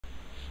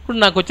ఇప్పుడు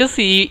నాకు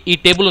వచ్చేసి ఈ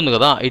టేబుల్ ఉంది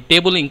కదా, ఈ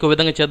టేబుల్ని ఇంకో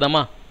విధంగా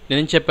చేద్దామా?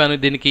 నేనేం చెప్పాను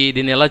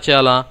దీన్ని ఎలా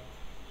చేయాలా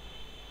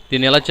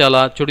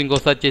చూడు,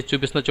 ఇంకోసారి చేసి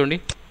చూపిస్తున్నా చూడండి.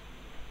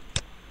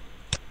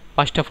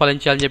 ఫస్ట్ ఆఫ్ ఆల్ ఏం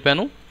చేయాలని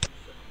చెప్పాను,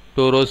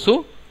 2 rows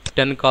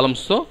 10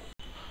 columnsతో,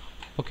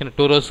 ఓకేనా,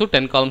 2 rows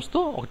 10 columnsతో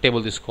ఒక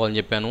టేబుల్ తీసుకోవాలని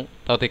చెప్పాను.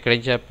 తర్వాత ఇక్కడ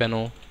ఏం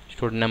చెప్పాను,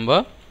 స్టూడెంట్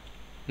నెంబర్,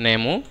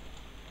 నేము,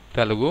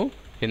 Telugu,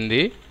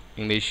 Hindi,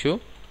 English,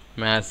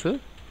 maths,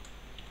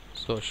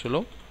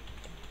 social.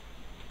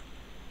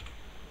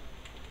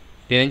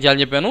 నేనేం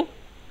చేయాలని చెప్పాను,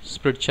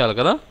 స్ప్లిట్ చేయాలి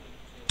కదా,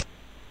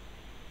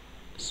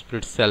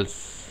 స్ప్లిట్ సెల్స్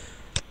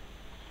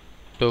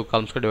 2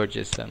 columnsగా డివైడ్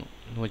చేశాను.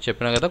 నువ్వు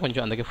చెప్పినా కదా,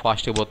 కొంచెం అందుకే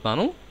ఫాస్ట్గా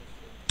పోతున్నాను.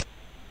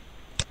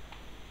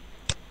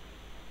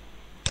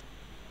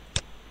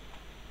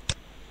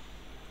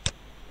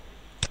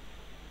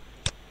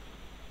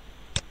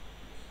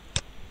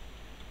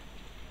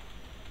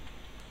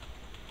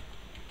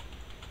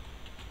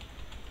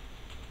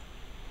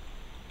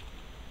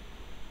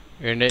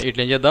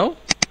 ఇట్లా ఏం చేద్దాం,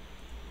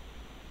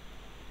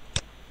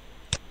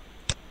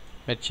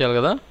 మెచ్ చేయాలి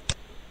కదా,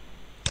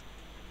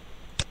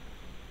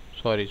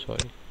 సారీ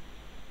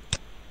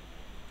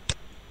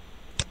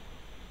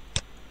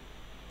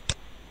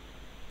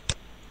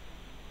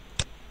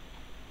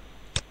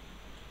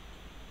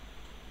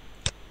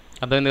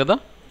అర్థమైంది కదా.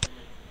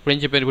 ఇప్పుడు ఏం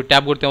చెప్పాను, ఇప్పుడు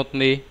ట్యాబ్ కొడితే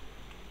అవుతుంది,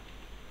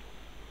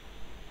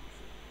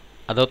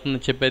 అదవుతుంది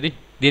చెప్పేది.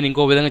 దీన్ని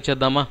ఇంకో విధంగా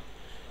చేద్దామా?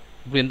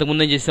 ఇప్పుడు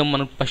ఇంతకుముందు ఏం చేసాం,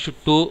 మనం ఫస్ట్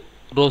 2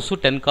 rows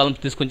 10 columns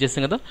తీసుకొని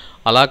చేసాం కదా,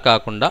 అలా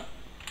కాకుండా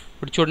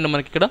ఇప్పుడు చూడండి,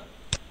 మనకి ఇక్కడ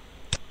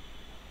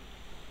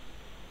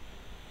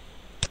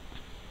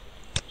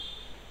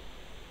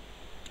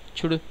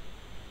చూడు,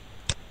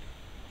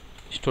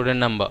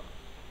 student number,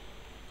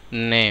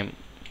 name,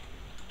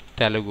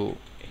 Telugu,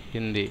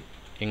 Hindi,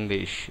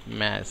 English,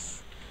 maths,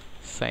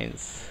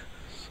 science,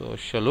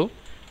 social,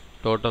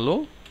 total,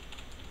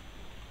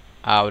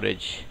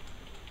 average.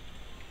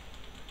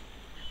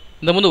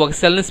 ఇంతకుముందు ఒక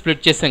సెల్ని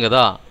స్ప్లిట్ చేసాం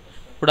కదా,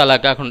 ఇప్పుడు అలా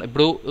కాకుండా,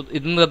 ఇప్పుడు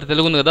ఇది ఉంది కదా,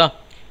 తెలుగు ఉంది కదా,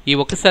 ఈ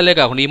ఒక్క సెల్లే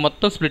కాకుండా ఈ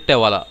మొత్తం స్ప్లిట్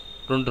అవ్వాలా,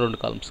 2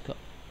 columnsగా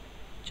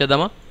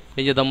చేద్దామా?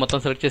 ఏం చేద్దాం, మొత్తం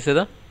సెలెక్ట్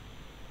చేసేదా,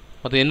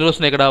 మొత్తం ఎన్ని rows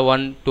ఉన్నాయి ఇక్కడ,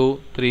 1 2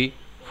 3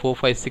 4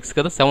 5 6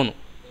 కదా, 7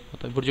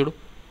 మొత్తం. ఇప్పుడు చూడు,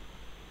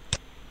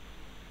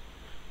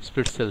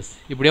 స్ప్లిట్ సెల్స్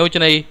ఇప్పుడు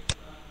ఏమొచ్చినాయి,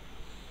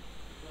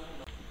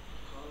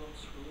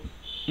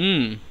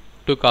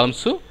 2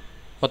 columns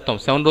మొత్తం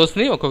 7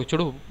 rowsని ఒక్కొక్క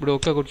చూడు. ఇప్పుడు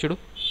ఒక్కొక్కటి చూడు,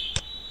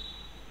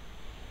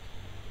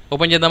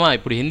 ఓపెన్ చేద్దామా?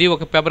 ఇప్పుడు హిందీ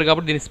ఒక పేపర్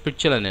కాబట్టి దీన్ని స్ప్లిట్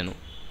చేయాలి నేను,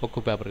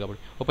 ఒక్కొక్క పేపర్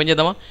కాబట్టి. ఓపెన్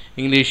చేద్దామా?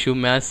 ఇంగ్లీషు,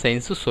 మ్యాథ్స్,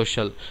 సైన్స్,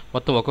 సోషల్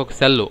మొత్తం ఒక్కొక్క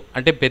సెల్,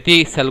 అంటే ప్రతి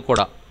సెల్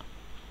కూడా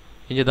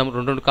ఏం చేద్దాం,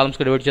 2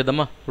 columnsగా డివైడ్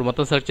చేద్దామా? ఇప్పుడు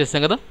మొత్తం సెలెక్ట్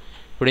చేస్తాం కదా,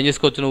 ఇప్పుడు ఏం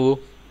చేసుకోవచ్చు నువ్వు,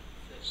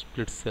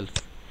 స్ప్లిట్ సెల్స్.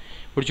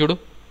 ఇప్పుడు చూడు,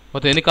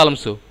 మొత్తం ఎన్ని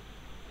కాలమ్స్,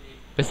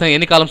 ప్రస్తుతం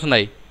ఎన్ని కాలమ్స్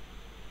ఉన్నాయి,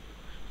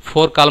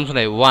 4 columns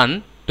ఉన్నాయి, 1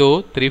 2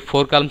 3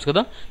 4 columns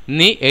కదా,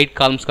 నీ 8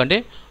 columns కంటే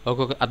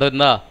ఒక్కొక్క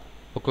అదవుతుందా,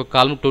 ఒక్కొక్క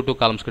కాలం 2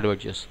 columnsగా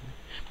డివైడ్ చేస్తుంది.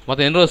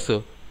 మొత్తం ఎన్ని rows,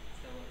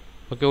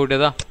 ఓకే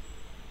ఒకటేదా.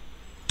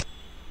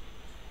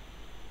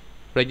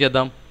 ఇప్పుడు ఏం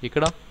చేద్దాం,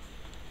 ఇక్కడ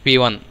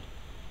P1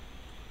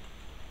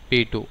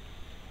 P2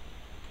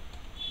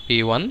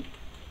 P1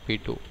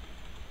 P2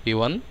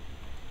 P1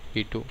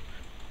 P2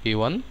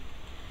 P1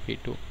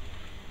 P2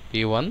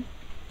 P1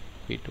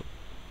 P2.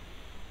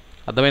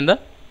 అర్థమైందా?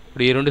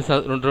 ఇప్పుడు ఈ రెండు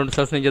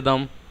సెల్స్ ఏం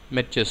చేద్దాం,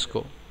 మెచ్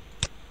చేసుకో.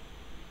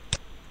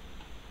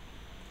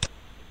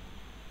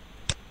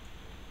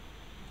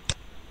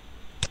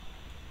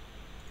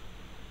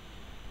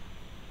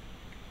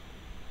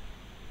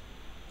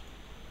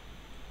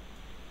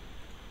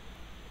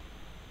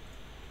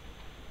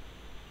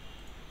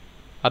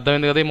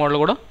 అర్థమైంది కదా ఈ మోడల్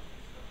కూడా,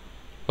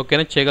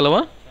 ఓకేనా, చేయగలవా?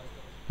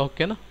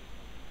 ఓకేనా.